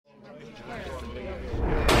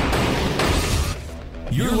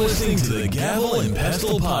You're listening to the Gavel and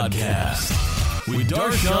Pestle Podcast with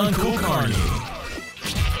Darshan Kulkarni.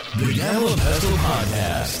 The Gavel and Pestle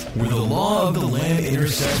Podcast, where the law of the land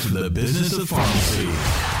intersects with the business of pharmacy.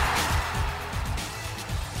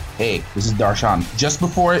 Hey, this is Darshan. Just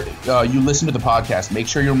before you listen to the podcast, make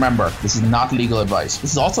sure you remember this is not legal advice.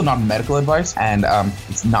 This is also not medical advice, and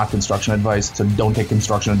it's not construction advice, so don't take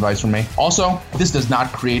construction advice from me. Also, this does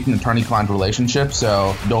not create an attorney-client relationship,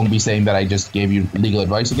 so don't be saying that I just gave you legal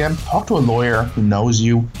advice again. Talk to a lawyer who knows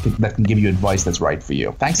you, that can give you advice that's right for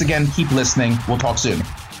you. Thanks again. Keep listening. We'll talk soon.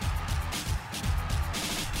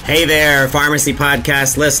 Hey there, Pharmacy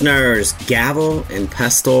Podcast listeners, Gavel and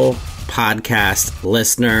Pestle Podcast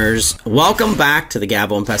listeners. Welcome back to the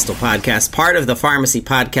Gavel and Pestle Podcast, part of the Pharmacy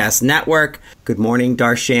Podcast Network. Good morning,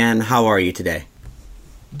 Darshan. How are you today?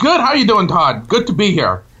 Good. How are you doing, Todd? Good to be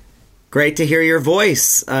here. Great to hear your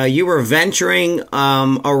voice. You were venturing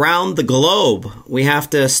around the globe. We have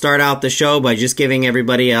to start out the show by just giving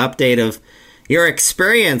everybody an update of your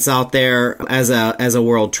experience out there as a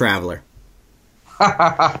world traveler.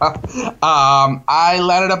 I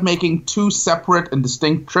ended up making two separate and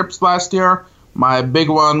distinct trips last year. My big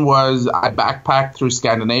one was I backpacked through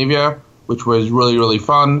Scandinavia, which was really, really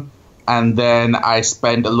fun. And then I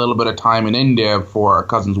spent a little bit of time in India for a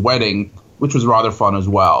cousin's wedding, which was rather fun as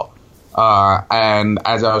well. And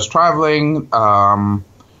as I was traveling,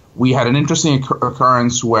 we had an interesting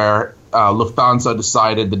occurrence where Lufthansa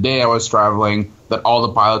decided the day I was traveling that all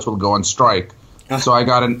the pilots will go on strike. So I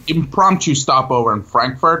got an impromptu stopover in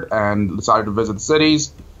Frankfurt and decided to visit the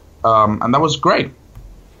cities, and that was great.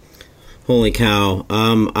 Holy cow.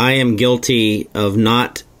 I am guilty of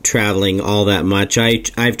not traveling all that much.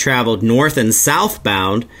 I've traveled north and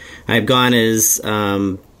southbound. I've gone as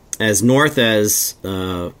north as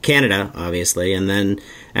Canada, obviously, and then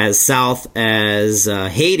as south as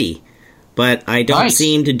Haiti. But I don't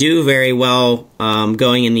seem to do very well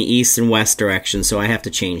going in the east and west direction, so I have to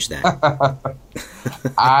change that.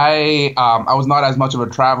 I was not as much of a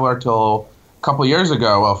traveler till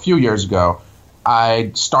a few years ago.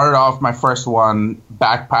 I started off my first one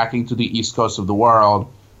backpacking to the east coast of the world,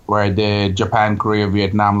 where I did Japan, Korea,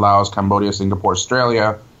 Vietnam, Laos, Cambodia, Singapore,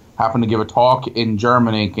 Australia. Happened to give a talk in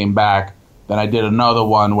Germany, came back. Then I did another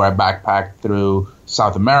one where I backpacked through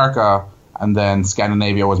South America. And then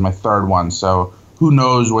Scandinavia was my third one. So who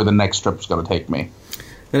knows where the next trip is going to take me.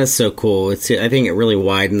 That is so cool. I think it really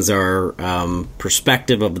widens our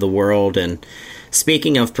perspective of the world. And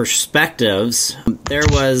speaking of perspectives, there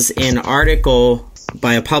was an article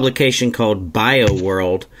by a publication called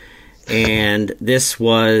BioWorld. And this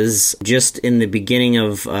was just in the beginning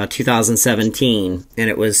of 2017. And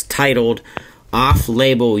it was titled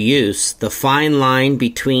Off-Label Use, the Fine Line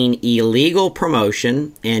Between Illegal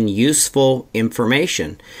Promotion and Useful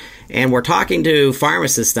Information. And we're talking to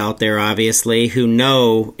pharmacists out there, obviously, who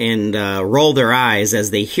know and roll their eyes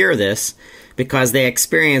as they hear this, because they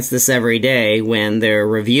experience this every day when they're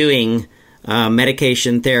reviewing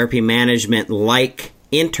medication therapy management-like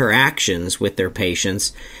interactions with their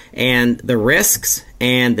patients, and the risks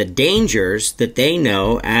and the dangers that they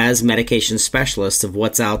know as medication specialists of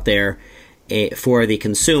what's out there for the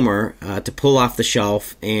consumer to pull off the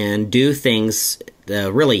shelf and do things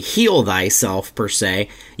to really heal thyself, per se,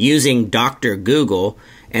 using Dr. Google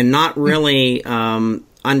and not really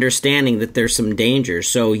understanding that there's some dangers.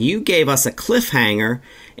 So you gave us a cliffhanger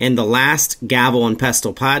in the last Gavel and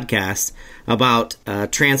Pestle podcast about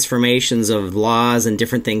transformations of laws and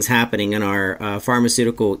different things happening in our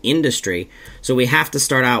pharmaceutical industry. So we have to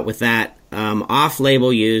start out with that.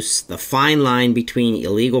 Off-label use, the fine line between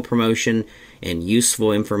illegal promotion and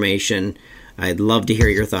useful information. I'd love to hear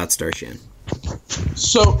your thoughts, Darshan.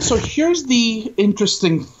 So here's the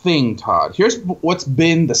interesting thing, Todd. Here's what's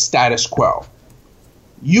been the status quo.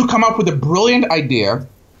 You come up with a brilliant idea.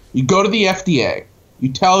 You go to the FDA.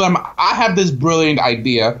 You tell them, I have this brilliant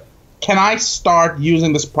idea. Can I start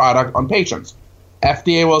using this product on patients?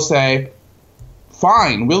 FDA will say,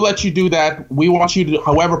 fine, we'll let you do that. We want you to,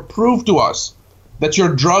 however, prove to us that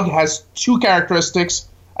your drug has two characteristics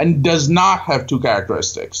and does not have two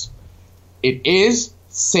characteristics. It is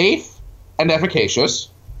safe and efficacious,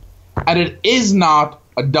 and it is not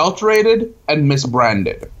adulterated and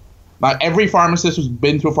misbranded. Now, every pharmacist who's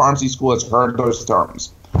been through pharmacy school has heard those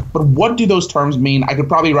terms. But what do those terms mean? I could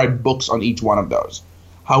probably write books on each one of those.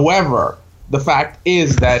 However, the fact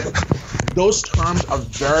is that those terms are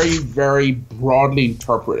very, very broadly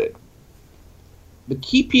interpreted. The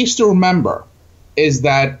key piece to remember is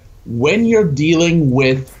that when you're dealing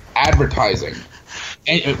with advertising,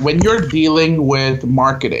 and when you're dealing with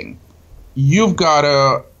marketing, you've got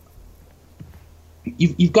to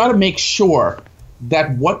make sure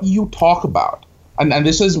that what you talk about, and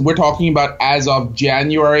we're talking about as of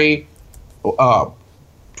January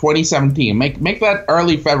 2017. Make that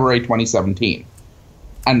early February 2017.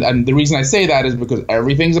 And the reason I say that is because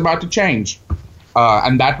everything's about to change.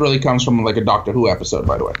 And that really comes from like a Doctor Who episode,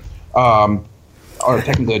 by the way. Or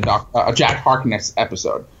technically a Jack Harkness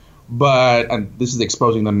episode. And this is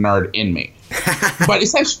exposing the nerd in me. But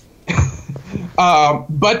essentially,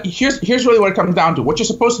 but here's really what it comes down to. What you're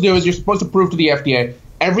supposed to do is you're supposed to prove to the FDA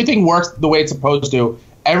everything works the way it's supposed to.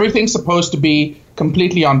 Everything's supposed to be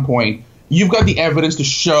completely on point. You've got the evidence to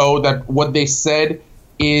show that what they said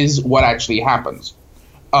is what actually happens.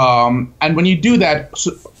 And when you do that,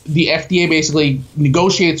 the FDA basically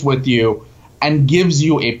negotiates with you and gives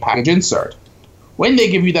you a package insert. When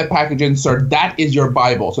they give you that package insert, that is your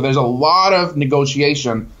Bible. So there's a lot of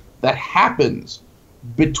negotiation that happens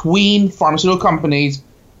between pharmaceutical companies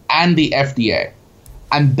and the FDA.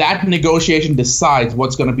 And that negotiation decides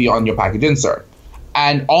what's going to be on your package insert.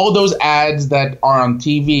 And all those ads that are on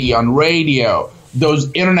TV, on radio,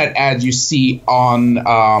 those internet ads you see on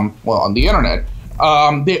the internet,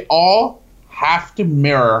 they all have to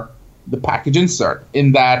mirror the package insert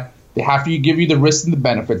in that they have to give you the risks and the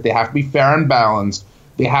benefits. They have to be fair and balanced.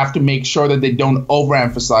 They have to make sure that they don't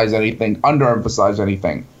overemphasize anything, underemphasize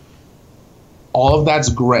anything. All of that's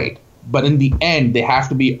great. But in the end, they have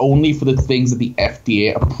to be only for the things that the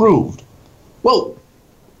FDA approved. Well,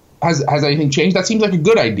 has anything changed? That seems like a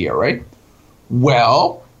good idea, right?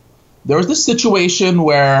 Well, there was this situation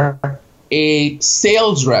where a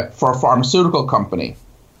sales rep for a pharmaceutical company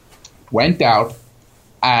went out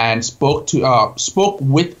and spoke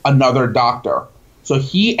with another doctor. So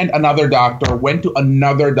he and another doctor went to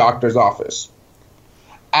another doctor's office.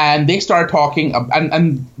 And they started talking,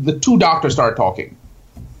 and the two doctors started talking.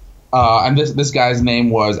 And this guy's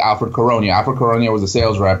name was Alfred Coronia. Alfred Coronia was the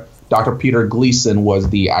sales rep. Dr. Peter Gleason was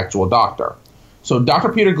the actual doctor. So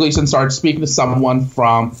Dr. Peter Gleason started speaking to someone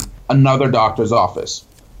from another doctor's office.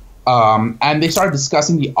 And they started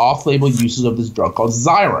discussing the off-label uses of this drug called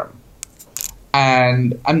Xyrem.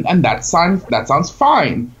 And that sounds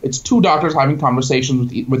fine. It's two doctors having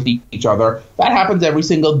conversations with each other. That happens every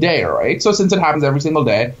single day, right? So since it happens every single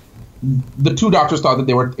day, the two doctors thought that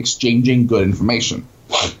they were exchanging good information.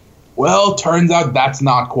 Well, turns out that's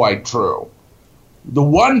not quite true. The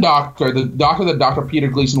one doctor, the doctor that Dr. Peter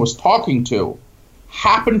Gleason was talking to,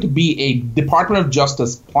 happened to be a Department of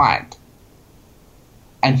Justice plant.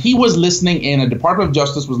 And he was listening in, a Department of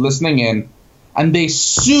Justice was listening in, and they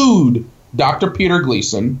sued Dr. Peter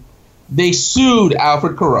Gleason, they sued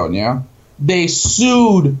Alfred Coronia, they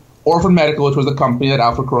sued Orphan Medical, which was the company that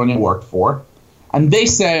Alfred Coronia worked for, and they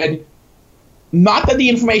said, not that the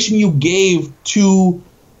information you gave to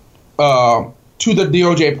the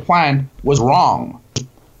DOJ plant was wrong,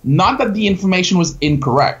 not that the information was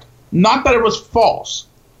incorrect, not that it was false,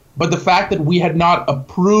 but the fact that we had not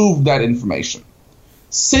approved that information.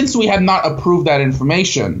 Since we had not approved that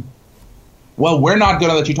information, well, we're not going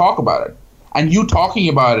to let you talk about it. And you talking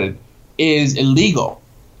about it is illegal.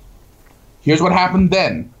 Here's what happened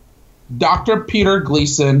then. Dr. Peter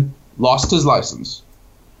Gleason lost his license.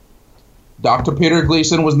 Dr. Peter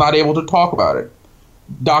Gleason was not able to talk about it.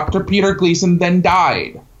 Dr. Peter Gleason then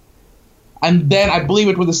died. And then I believe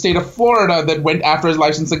it was the state of Florida that went after his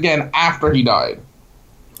license again after he died.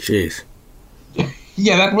 Jeez.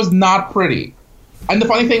 Yeah, that was not pretty. And the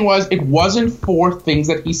funny thing was, it wasn't for things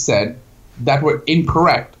that he said that were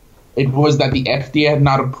incorrect. It was that the FDA had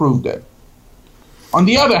not approved it. On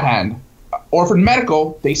the other hand, Orphan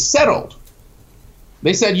Medical, they settled.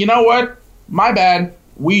 They said, you know what? My bad.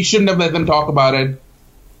 We shouldn't have let them talk about it.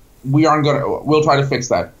 We'll try to fix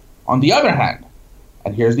that. On the other hand,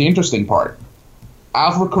 and here's the interesting part,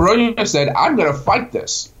 Alfred Coronia said, I'm going to fight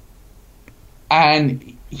this.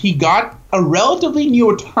 And he got a relatively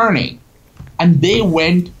new attorney, and they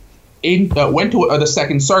went to the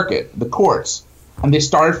Second Circuit, the courts, and they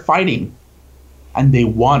started fighting, and they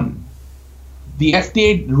won. The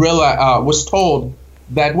FDA was told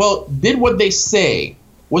that, well, did what they say,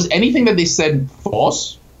 was anything that they said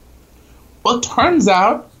false? Well, it turns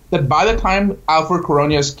out that by the time Alfred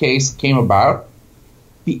Coronia's case came about,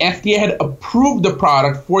 the FDA had approved the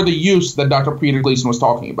product for the use that Dr. Peter Gleason was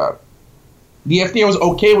talking about. The FDA was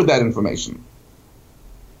okay with that information.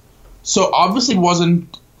 So obviously it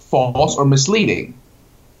wasn't false or misleading.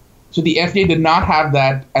 So the FDA did not have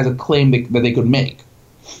that as a claim that they could make.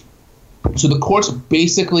 So the courts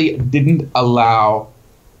basically didn't allow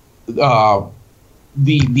the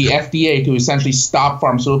FDA to essentially stop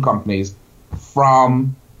pharmaceutical companies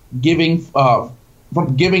from giving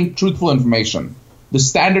truthful information. The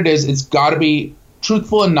standard is it's got to be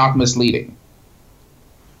truthful and not misleading.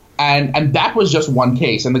 And that was just one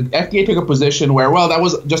case. And the FDA took a position where, well, that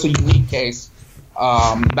was just a unique case.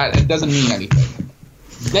 That it doesn't mean anything.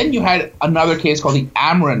 Then you had another case called the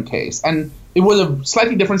Amarin case. And it was a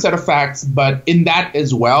slightly different set of facts, but in that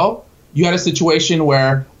as well, you had a situation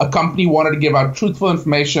where a company wanted to give out truthful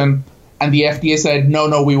information, and the FDA said,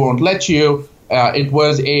 no, we won't let you. It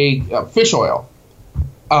was a fish oil,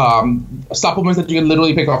 supplements that you can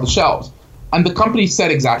literally pick off the shelves. And the company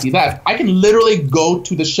said exactly that. I can literally go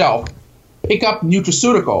to the shelf, pick up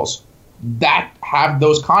nutraceuticals that have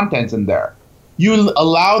those contents in there. You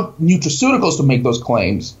allow nutraceuticals to make those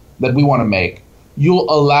claims that we want to make.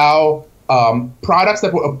 You'll allow products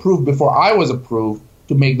that were approved before I was approved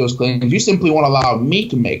to make those claims. You simply won't allow me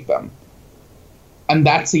to make them. And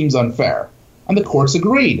that seems unfair. And the courts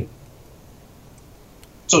agreed.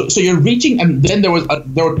 So you're reaching, and then there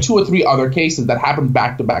were 2 or 3 other cases that happened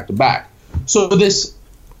back to back to back. So this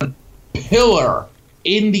pillar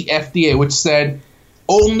in the FDA, which said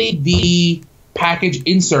only the package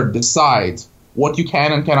insert decides what you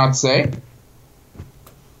can and cannot say,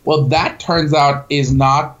 well, that turns out is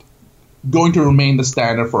not going to remain the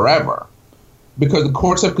standard forever, because the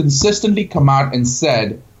courts have consistently come out and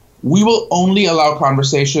said, we will only allow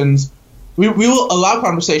conversations, we will allow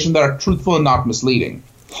conversations that are truthful and not misleading.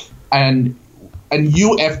 And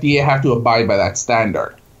you, FDA, have to abide by that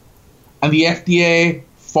standard. And the FDA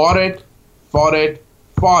fought it,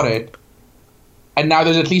 and now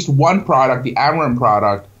there's at least one product, the Amarin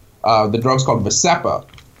product, the drug's called Vascepa,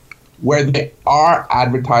 where they are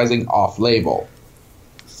advertising off-label.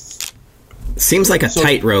 Seems like a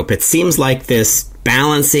tightrope. It seems like this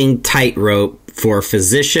balancing tightrope for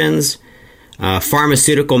physicians,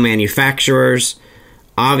 pharmaceutical manufacturers,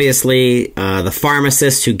 obviously the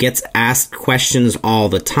pharmacist who gets asked questions all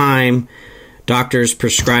the time, doctors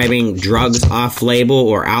prescribing drugs off-label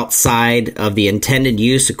or outside of the intended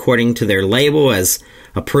use according to their label as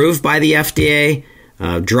approved by the FDA,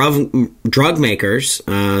 drug makers,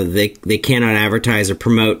 they cannot advertise or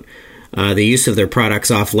promote the use of their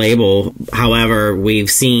products off-label. However,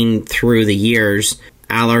 we've seen through the years,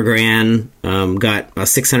 Allergan got a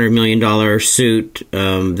 $600 million suit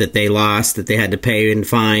that they lost, that they had to pay in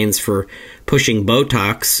fines for pushing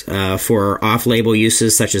Botox for off-label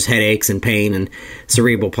uses such as headaches and pain and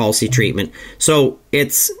cerebral palsy treatment. So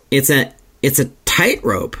it's a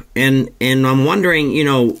tightrope, and I'm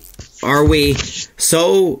wondering, are we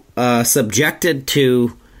so subjected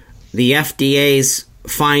to the FDA's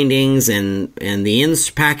findings and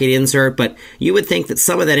the packet insert, but you would think that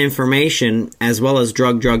some of that information, as well as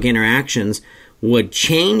drug-drug interactions, would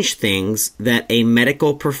change things that a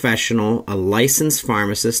medical professional, a licensed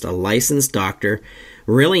pharmacist, a licensed doctor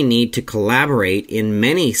really need to collaborate in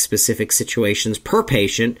many specific situations per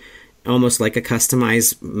patient, almost like a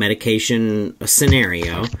customized medication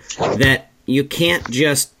scenario, that you can't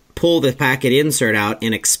just pull the packet insert out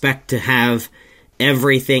and expect to have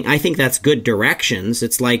everything. I think that's good directions.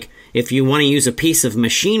 It's like if you want to use a piece of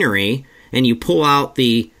machinery and you pull out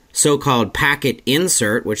the so-called packet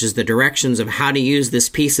insert, which is the directions of how to use this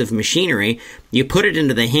piece of machinery, you put it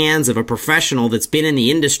into the hands of a professional that's been in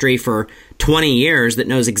the industry for 20 years that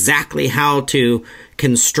knows exactly how to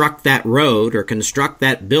construct that road or construct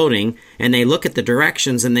that building, and they look at the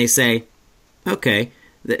directions and they say, okay,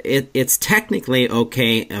 it's technically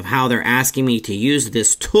okay of how they're asking me to use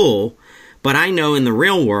this tool, but I know in the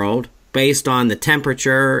real world, based on the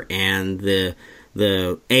temperature and the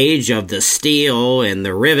age of the steel and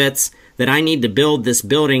the rivets, that I need to build this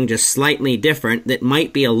building just slightly different, that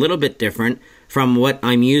might be a little bit different from what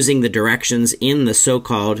I'm using the directions in the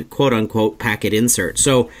so-called quote-unquote packet insert.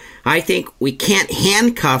 So I think we can't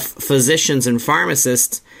handcuff physicians and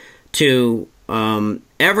pharmacists to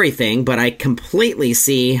everything, but I completely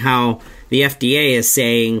see how the FDA is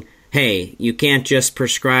saying, hey, you can't just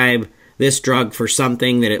prescribe this drug for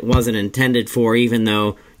something that it wasn't intended for, even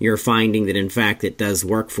though you're finding that, in fact, it does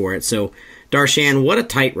work for it. So, Darshan, what a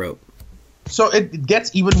tightrope. So it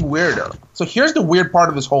gets even weirder. So here's the weird part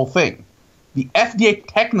of this whole thing. The FDA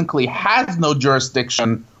technically has no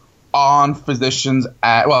jurisdiction on physicians,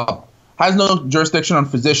 has no jurisdiction on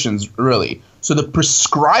physicians, really. So the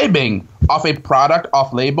prescribing of a product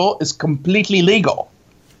off-label is completely legal.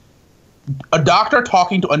 A doctor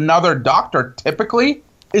talking to another doctor typically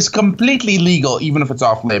is completely legal, even if it's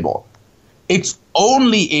off-label. It's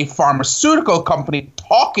only a pharmaceutical company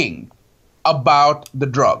talking about the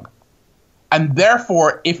drug. And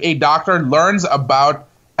therefore, if a doctor learns about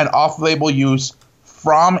an off-label use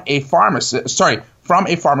from a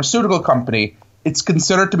pharmaceutical company, it's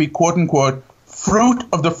considered to be, quote-unquote, fruit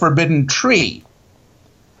of the forbidden tree.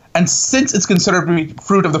 And since it's considered to be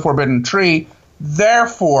fruit of the forbidden tree,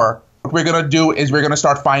 Therefore, what we're going to do is we're going to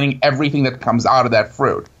start finding everything that comes out of that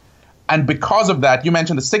fruit. And because of that, you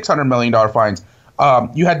mentioned the $600 million fines.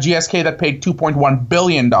 You had GSK that paid $2.1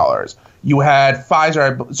 billion. You had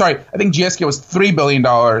Pfizer, I think GSK was $3 billion.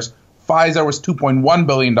 Pfizer was $2.1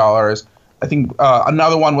 billion. I think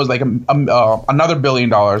another one was like another $1 billion.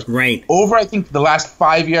 Right. Over, I think, the last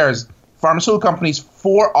 5 years, pharmaceutical companies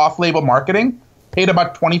for off-label marketing paid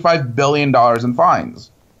about $25 billion in fines.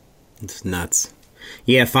 It's nuts.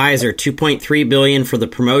 Yeah, Pfizer, $2.3 billion for the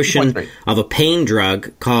promotion of a pain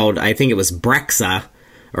drug called, I think it was Bextra.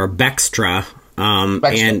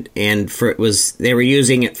 And for they were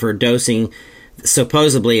using it for dosing,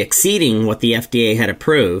 supposedly exceeding what the FDA had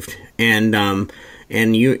approved. And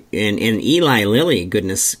Eli Lilly,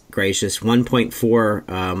 goodness gracious,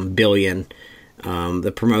 $1.4 billion.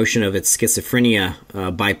 The promotion of its schizophrenia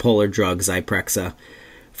bipolar drug Zyprexa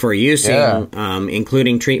for using,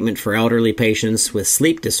 including treatment for elderly patients with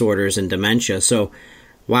sleep disorders and dementia. So,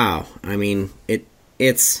 wow, I mean,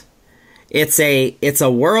 it's a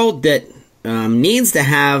world that needs to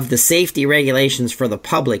have the safety regulations for the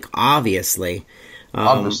public, obviously.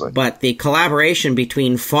 But the collaboration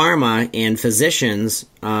between pharma and physicians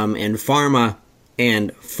and pharma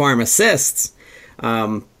and pharmacists,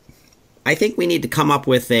 I think we need to come up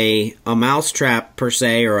with a mousetrap per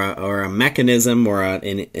se, or a mechanism, or an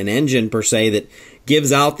engine per se that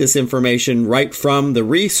gives out this information right from the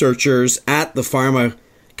researchers at the pharma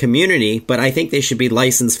community. But I think they should be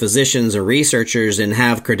licensed physicians or researchers and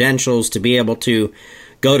have credentials to be able to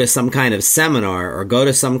go to some kind of seminar or go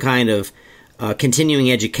to some kind of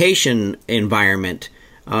continuing education environment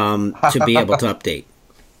to be able to update.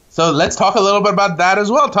 So let's talk a little bit about that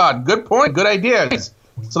as well, Todd. Good point. Good ideas.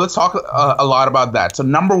 So let's talk a lot about that. So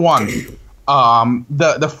number one,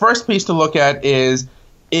 the first piece to look at is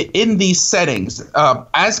in these settings.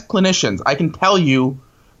 As clinicians, I can tell you,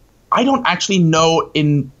 I don't actually know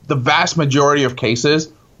in the vast majority of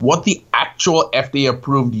cases what the actual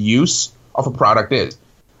FDA-approved use of a product is.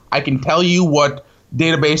 I can tell you what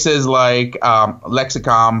databases like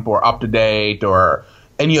Lexicomp or UpToDate or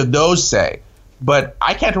any of those say, but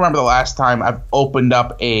I can't remember the last time I've opened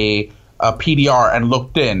up a PDR and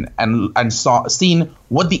looked in and seen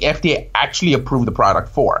what the FDA actually approved the product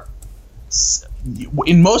for.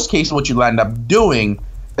 In most cases, what you'll end up doing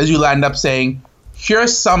is you'll end up saying,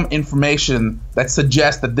 here's some information that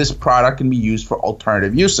suggests that this product can be used for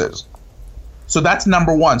alternative uses. So that's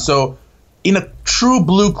number one. So in a true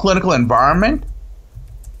blue clinical environment,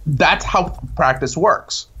 that's how practice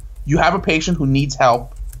works. You have a patient who needs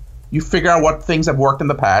help. You figure out what things have worked in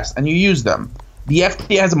the past, and you use them. The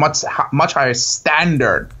FDA has a much higher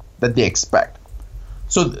standard that they expect.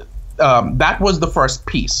 So that was the first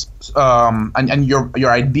piece. And your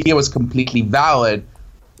idea was completely valid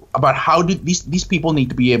about how do these people need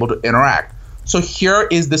to be able to interact. So here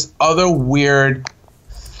is this other weird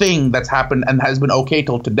thing that's happened and has been okay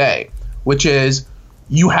till today, which is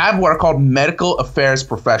you have what are called medical affairs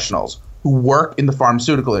professionals who work in the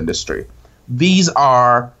pharmaceutical industry. These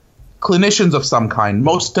are clinicians of some kind.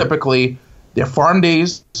 Most typically, they're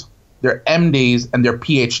PharmDs, they're MDs, and they're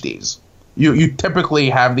PhDs. You typically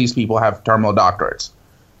have these people have terminal doctorates.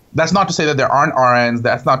 That's not to say that there aren't RNs.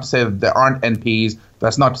 That's not to say that there aren't NPs.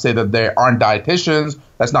 That's not to say that there aren't dietitians.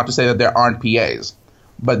 That's not to say that there aren't PAs.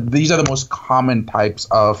 But these are the most common types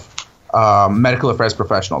of medical affairs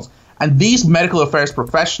professionals. And these medical affairs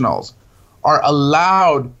professionals are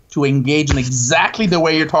allowed to engage in exactly the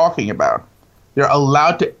way you're talking about. They're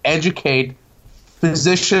allowed to educate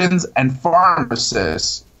physicians and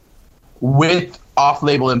pharmacists with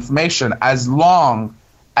off-label information as long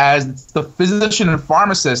as the physician and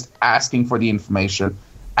pharmacist asking for the information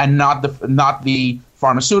and not the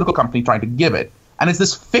pharmaceutical company trying to give it. And it's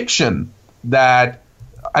this fiction that,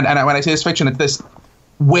 and when I say this fiction, it's this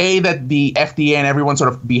way that the FDA and everyone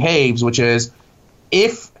sort of behaves, which is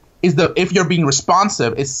if you're being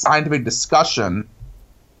responsive, it's scientific discussion,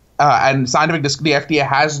 and the FDA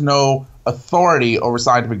has no authority over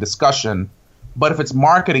scientific discussion, but if it's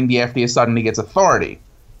marketing, the FDA suddenly gets authority.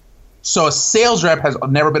 So a sales rep has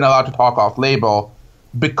never been allowed to talk off-label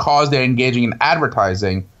because they're engaging in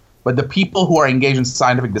advertising, but the people who are engaged in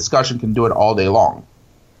scientific discussion can do it all day long.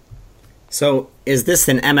 So is this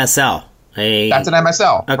an MSL? That's an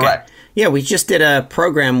MSL, okay. Correct. Yeah, we just did a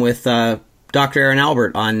program with Dr. Aaron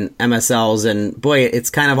Albert on MSLs, and boy,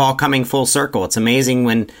 it's kind of all coming full circle. It's amazing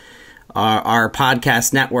when our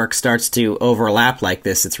podcast network starts to overlap like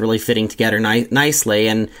this. It's really fitting together nicely,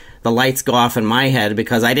 and the lights go off in my head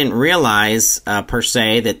because I didn't realize, per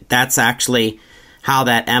se, that that's actually how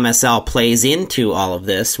that MSL plays into all of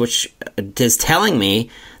this, which is telling me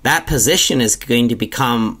that position is going to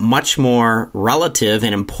become much more relative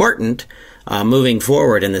and important moving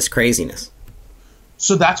forward in this craziness.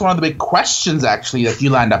 So that's one of the big questions, actually, that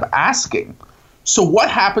you'll end up asking. So what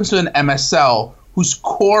happens to an MSL whose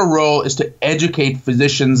core role is to educate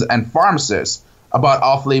physicians and pharmacists about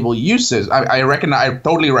off-label uses? I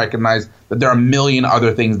totally recognize that there are a million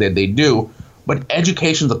other things that they do, but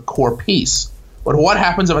education is a core piece. But what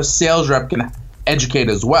happens if a sales rep can educate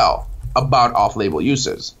as well about off-label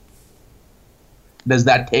uses? Does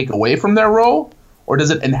that take away from their role, or does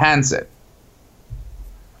it enhance it?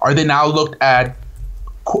 Are they now looked at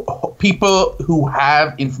people who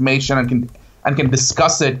have information and can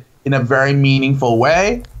discuss it in a very meaningful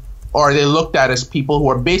way, or are they looked at as people who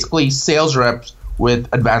are basically sales reps with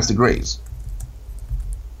advanced degrees?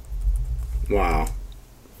 Wow.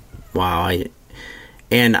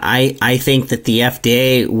 And I think that the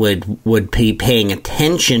FDA would be paying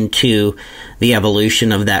attention to the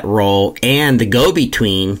evolution of that role and the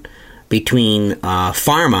go-between between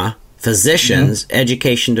pharma, physicians,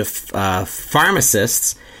 education to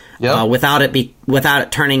pharmacists, without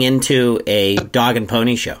it turning into a dog and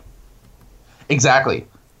pony show. Exactly.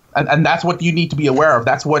 And that's what you need to be aware of.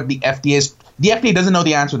 That's what the FDA is. The FDA doesn't know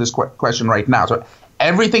the answer to this question right now. So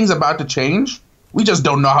everything's about to change. We just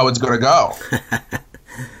don't know how it's going to go.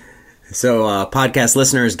 So podcast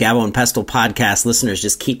listeners, Gavel and Pestle podcast listeners,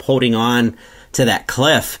 just keep holding on to that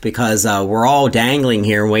cliff, because we're all dangling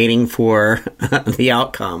here waiting for the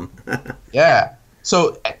outcome. Yeah.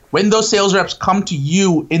 So when those sales reps come to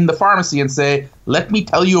you in the pharmacy and say, let me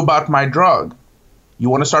tell you about my drug, you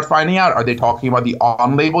want to start finding out, are they talking about the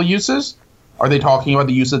on-label uses? Are they talking about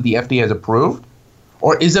the uses the FDA has approved?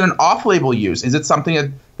 Or is it an off-label use? Is it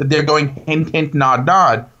something that they're going hint, hint, nod,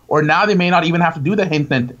 nod? Or now they may not even have to do the hint,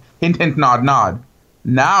 hint, nod, nod.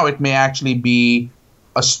 Now it may actually be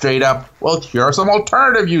a straight up, well, here are some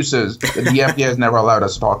alternative uses that the FDA has never allowed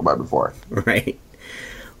us to talk about before. Right.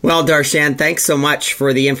 Well, Darshan, thanks so much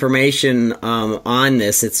for the information on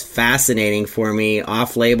this. It's fascinating for me.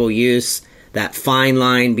 Off-label use, that fine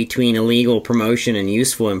line between illegal promotion and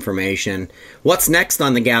useful information. What's next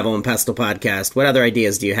on the Gavel and Pestle podcast? What other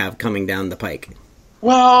ideas do you have coming down the pike?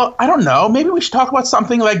 Well, I don't know. Maybe we should talk about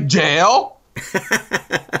something like jail.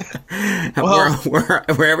 Where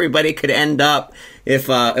everybody could end up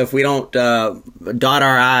if we don't dot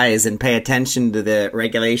our I's and pay attention to the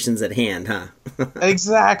regulations at hand, huh?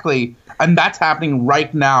 Exactly. And that's happening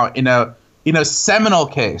right now in a seminal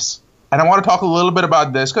case. And I want to talk a little bit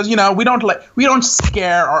about this because, we don't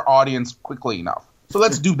scare our audience quickly enough. So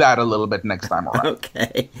let's do that a little bit next time around.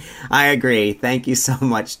 Okay. I agree. Thank you so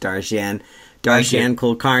much, Darshan. Darshan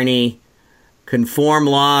Kulkarni, Conform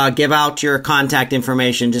Law. Give out your contact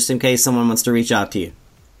information just in case someone wants to reach out to you.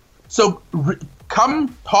 So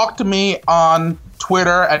come talk to me on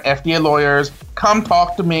Twitter at FDA Lawyers. Come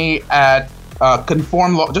talk to me at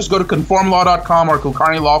Conform Law. Just go to conformlaw.com or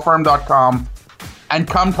kulkarnilawfirm.com and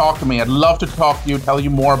come talk to me. I'd love to talk to you, tell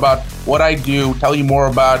you more about what I do, tell you more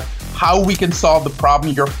about how we can solve the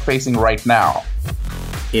problem you're facing right now.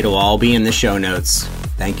 It'll all be in the show notes.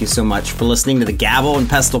 Thank you so much for listening to the Gavel and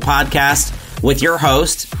Pestle podcast with your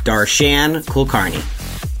host, Darshan Kulkarni.